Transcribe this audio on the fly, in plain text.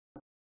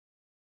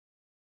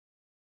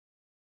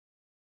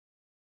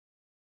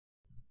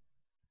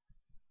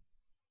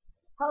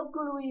How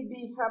could we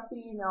be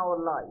happy in our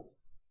life?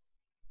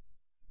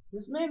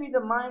 This may be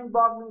the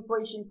mind-boggling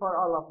question for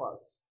all of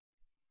us.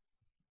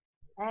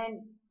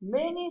 And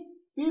many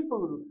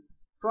people,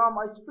 from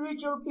a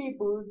spiritual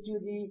people to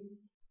the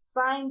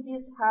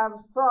scientists, have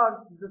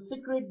sought the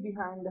secret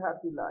behind the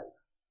happy life.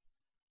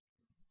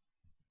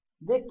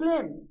 They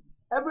claim,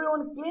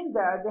 everyone claims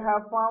that they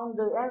have found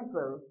the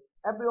answer.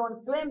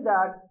 Everyone claims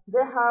that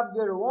they have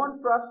their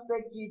own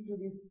perspective to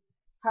this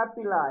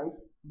happy life.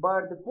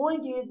 But the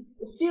point is,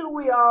 still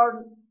we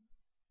are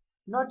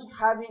not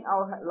having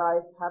our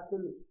life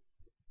happily.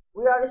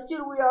 We are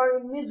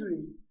in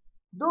misery.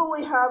 Though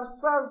we have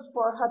searched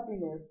for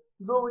happiness,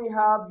 though we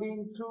have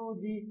been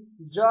through the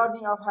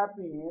journey of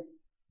happiness,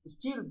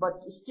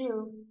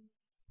 still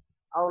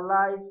our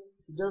life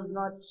does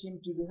not seem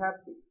to be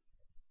happy.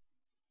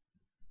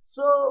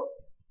 So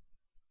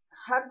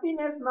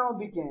happiness now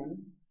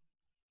became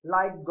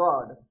like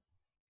God.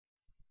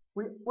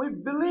 We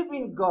believe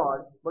in God,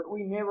 but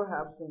we never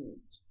have seen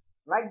it.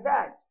 Like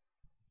that.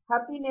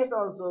 Happiness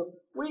also,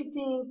 we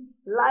think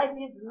life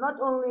is not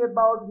only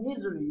about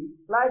misery,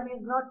 life is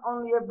not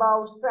only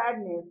about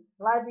sadness,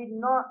 life is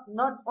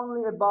not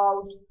only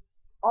about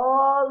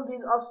all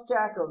these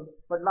obstacles,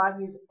 but life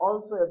is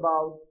also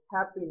about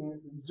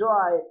happiness,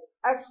 joy,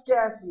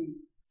 ecstasy.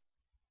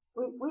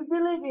 We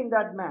believe in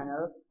that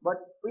manner, but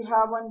we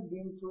haven't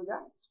been through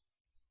that.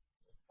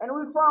 And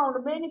we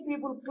found many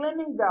people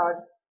claiming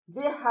that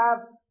they have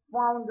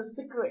found the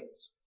secret.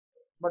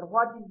 But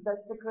what is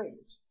that secret?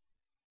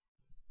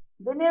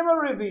 They never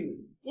reveal.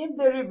 If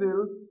they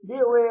reveal,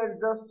 they were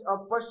just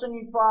a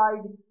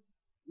personified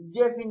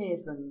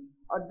definition,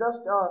 or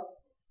just a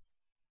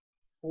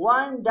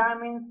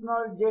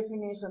one-dimensional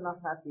definition of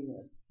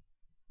happiness,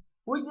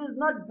 which is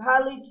not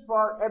valid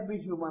for every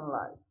human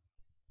life.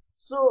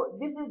 So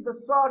this is the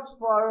search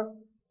for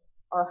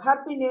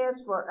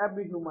happiness for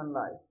every human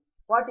life.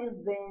 What is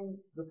then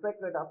the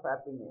secret of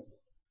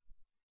happiness?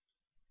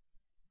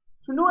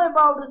 To know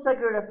about the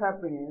secret of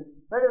happiness,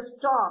 let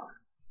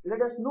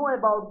us know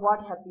about what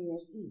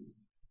happiness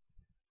is.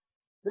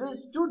 There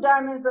is two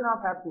dimensions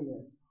of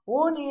happiness.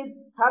 One is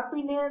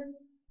happiness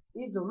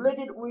is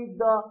related with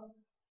the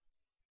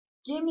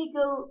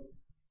chemical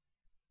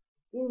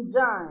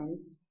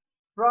enzymes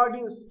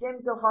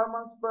chemical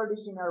hormones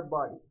produced in our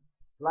body,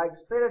 like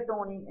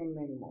serotonin and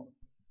many more.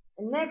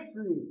 And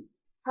nextly,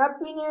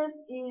 happiness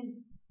is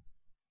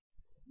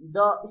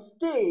the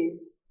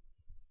state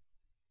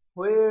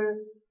where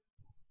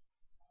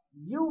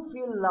you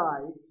feel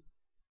like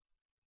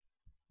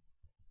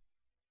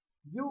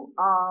you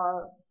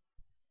are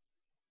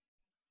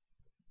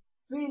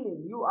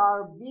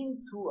being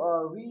through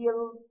a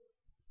real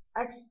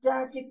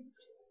ecstatic,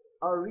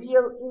 a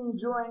real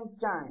enjoying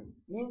time.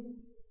 Means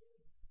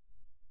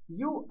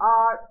you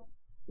are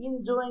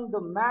enjoying the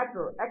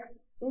matter,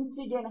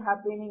 incident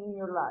happening in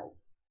your life.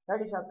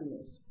 That is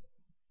happiness.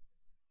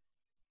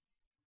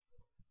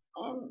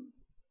 And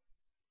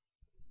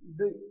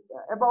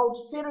about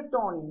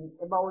serotonin,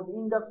 about the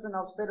induction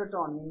of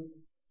serotonin,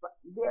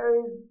 there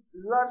is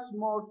lots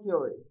more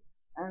theory,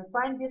 and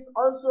scientists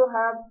also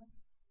have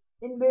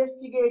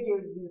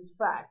investigated this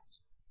fact.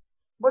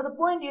 But the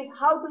point is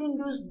how to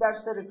induce that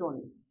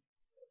serotonin.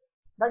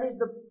 That is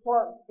the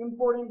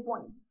important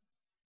point.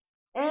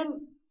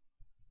 And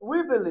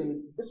we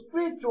believe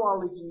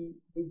spirituality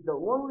is the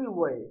only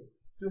way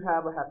to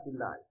have a happy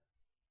life,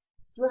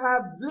 to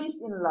have bliss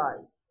in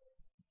life.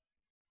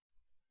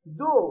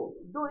 Though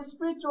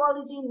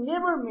spirituality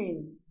never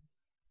means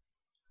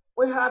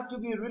we have to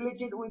be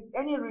related with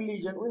any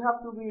religion, we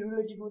have to be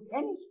related with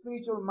any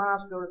spiritual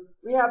master,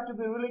 we have to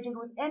be related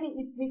with any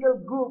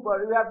ethnical group,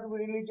 or we have to be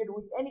related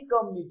with any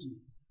community.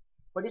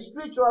 But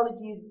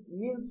spirituality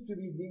means to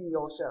be being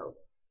yourself.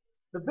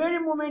 The very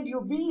moment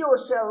you be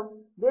yourself,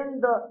 then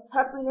the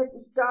happiness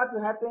starts to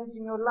happen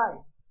in your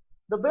life.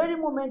 The very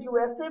moment you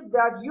accept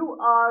that you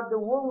are the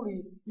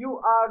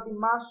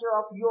master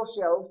of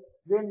yourself,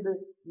 then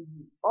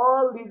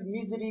all this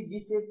misery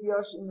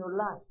disappears in your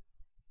life.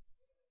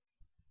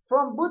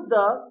 From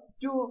Buddha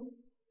to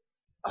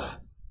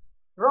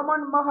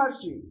Raman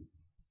Maharshi,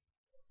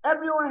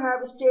 everyone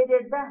have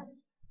stated that.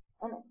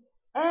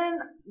 And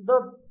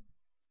the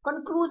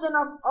conclusion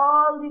of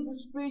all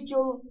these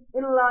spiritual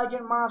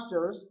enlightened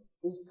masters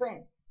is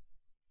same.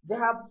 They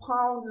have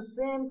found the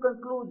same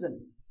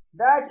conclusion.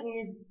 That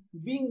is,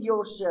 being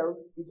yourself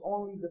is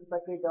only the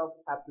secret of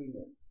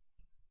happiness.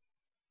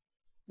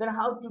 Then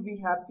how to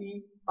be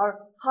happy,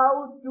 or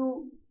how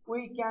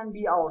we can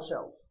be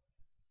ourselves?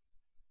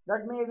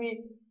 That may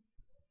be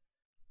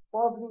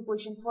positive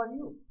question for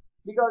you,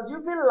 because you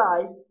feel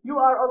like you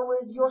are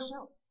always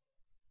yourself.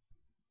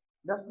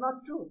 That's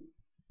not true.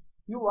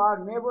 You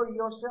are never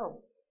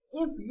yourself.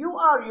 If you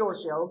are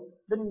yourself,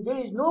 then there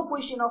is no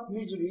question of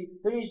misery,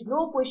 there is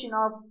no question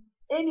of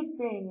any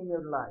pain in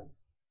your life.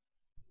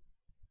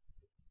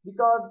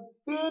 Because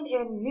pain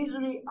and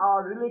misery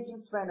are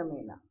relative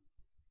phenomena.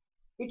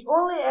 It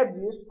only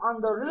exists on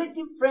the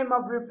relative frame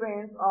of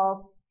reference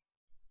of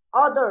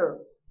other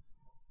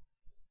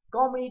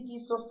community,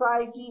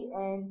 society,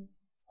 and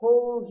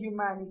whole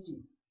humanity.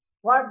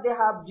 What they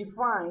have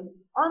defined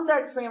on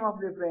that frame of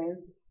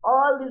reference,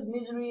 all this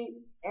misery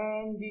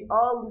and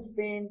all this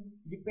pain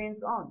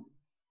depends on.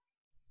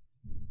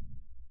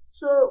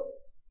 So,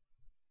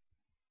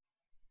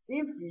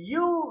 if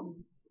you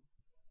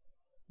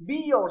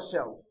be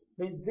yourself,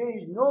 there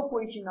is no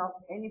question of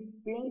any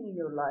pain in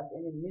your life,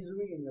 any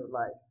misery in your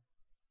life.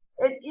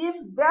 And if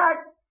that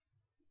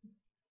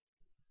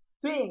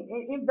thing,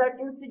 if that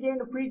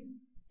incident which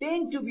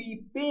tend to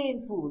be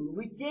painful,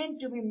 which tend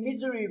to be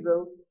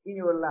miserable in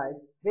your life,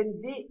 then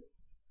they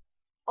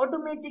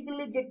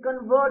automatically get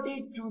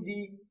converted to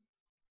the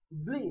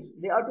bliss.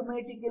 They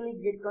automatically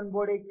get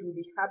converted to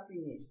the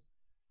happiness.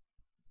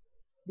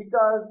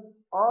 Because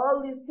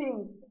all these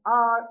things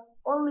are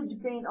only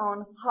depend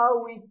on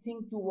how we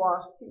think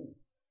towards things.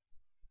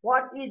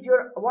 What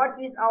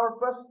is our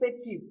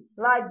perspective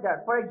like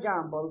that? For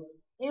example,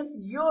 if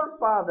your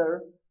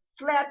father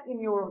slapped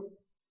in your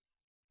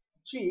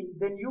cheek,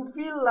 then you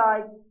feel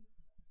like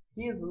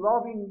he is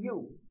loving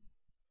you.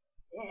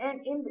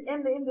 And in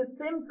the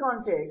same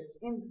context,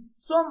 in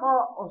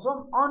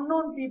some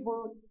unknown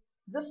people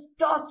just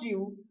touch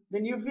you,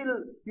 then you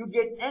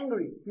get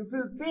angry, you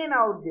feel pain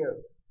out there.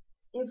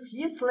 If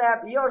he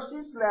or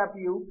she slap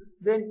you,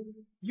 then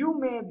you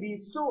may be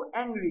so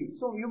angry,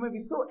 so you may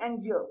be so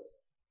anxious.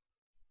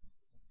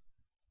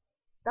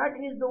 That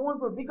is the one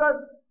problem,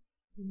 because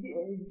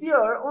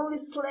there only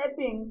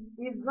slapping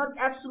is not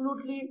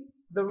absolutely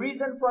the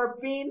reason for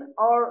pain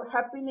or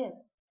happiness.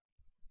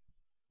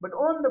 But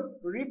on the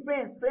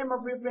frame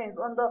of reference,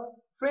 on the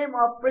frame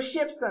of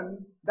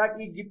perception, that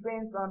it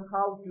depends on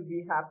how to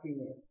be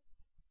happiness.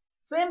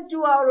 Same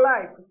to our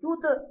life.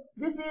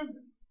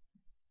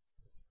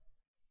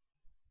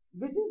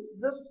 This is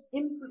just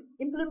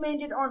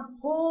implemented on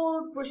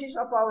whole process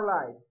of our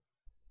life.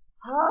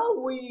 How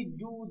we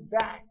do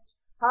that,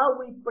 how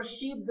we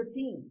perceive the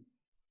thing.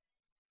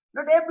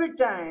 Not every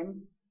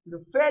time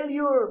the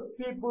failure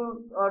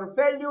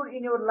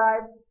in your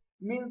life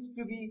means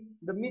to be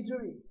the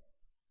misery.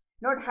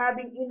 Not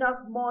having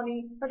enough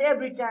money, not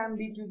every time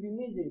be to be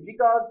misery.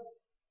 Because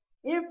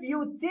if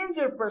you change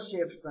your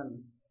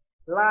perception,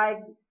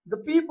 like the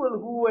people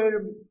who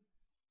were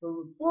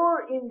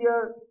poor in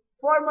their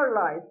former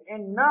life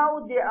and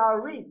now they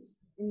are rich,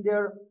 in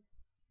their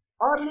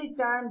early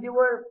time they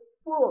were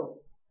poor.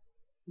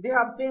 They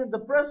have changed the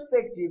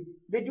perspective.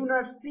 They do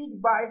not sit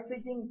by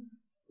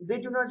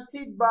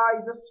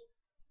just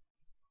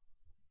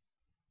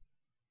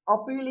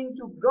appealing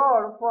to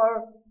God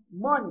for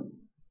money.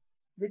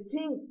 They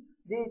think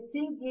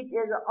it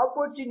as an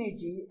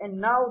opportunity, and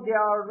now they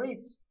are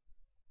rich.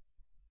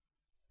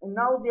 And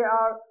now they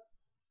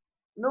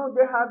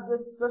have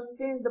just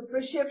sustained the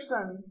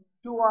perception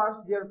towards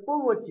their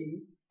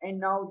poverty, and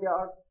now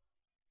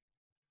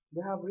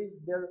they have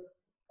reached their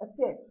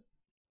apex.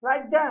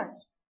 Like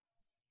that.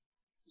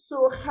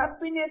 So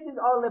happiness is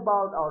all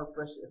about our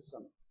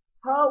perception.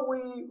 How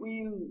we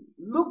will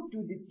look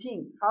to the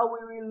thing, how we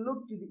will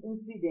look to the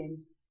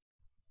incident.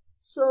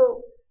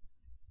 So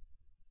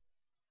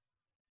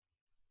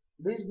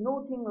there is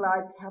nothing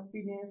like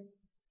happiness,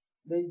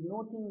 there is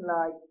nothing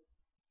like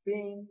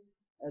pain,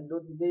 and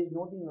there is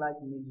nothing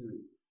like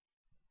misery.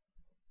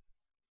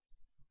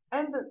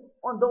 And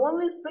the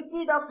only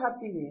secret of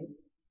happiness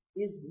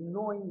is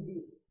knowing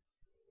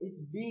this,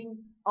 is being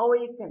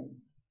awakened.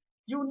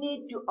 You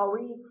need to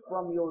awake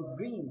from your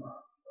dream.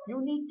 You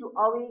need to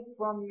awake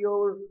from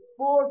your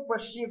poor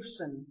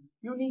perception.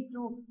 You need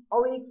to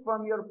awake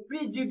from your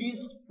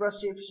prejudiced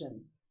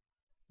perception.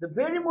 The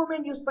very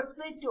moment you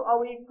succeed to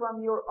awake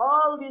from your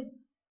all these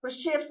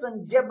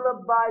perceptions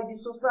developed by the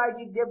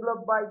society,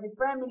 developed by the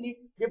family,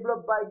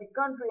 developed by the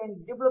country,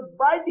 and developed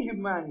by the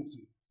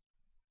humanity,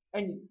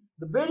 and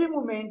the very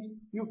moment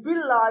you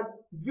feel like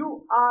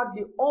you are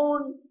the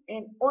own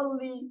and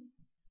only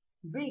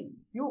being,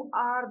 you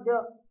are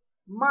the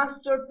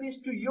masterpiece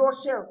to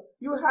yourself,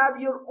 you have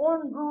your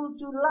own rule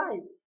to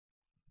life.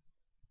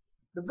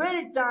 The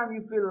very time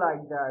you feel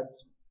like that,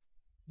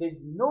 there's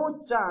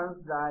no chance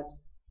that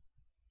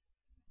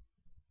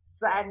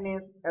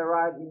sadness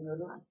arrive in your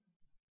life.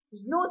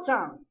 There's no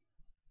chance.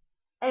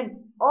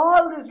 And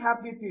all these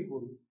happy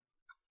people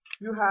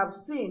you have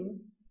seen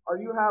or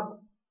you have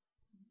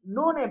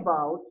known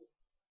about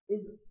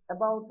is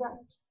about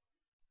that.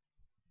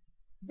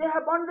 They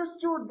have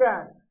understood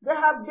that. They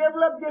have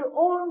developed their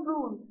own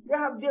rule. They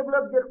have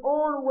developed their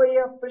own way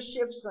of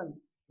perception.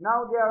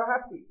 Now they are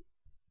happy.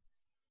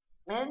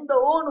 And the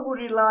one who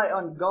rely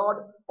on God,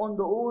 on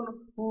the one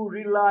who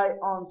rely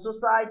on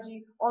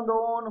society, on the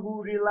one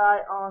who rely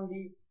on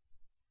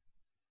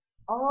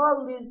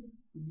all these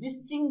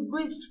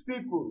distinguished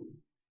people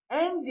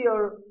and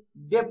their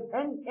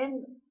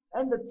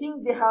and the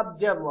thing they have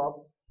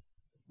developed,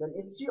 then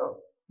it's sure.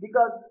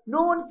 Because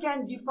no one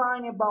can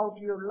define about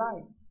your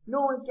life.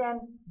 No one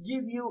can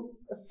give you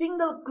a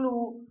single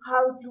clue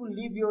how to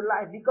live your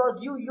life, because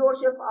you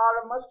yourself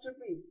are a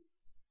masterpiece.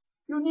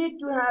 You need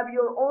to have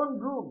your own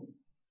rule.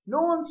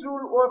 No one's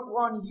rule works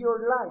on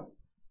your life.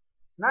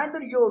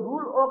 Neither your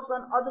rule works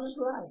on others'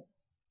 life.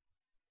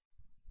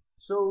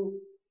 So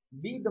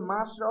Be the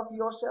master of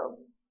yourself.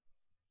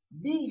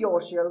 Be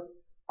yourself.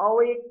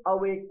 Awake,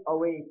 awake,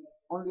 awake.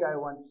 Only I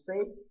want to say,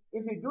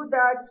 if you do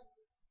that,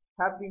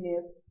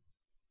 happiness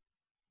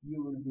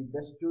you will be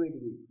bestowed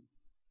with.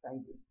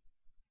 Thank you.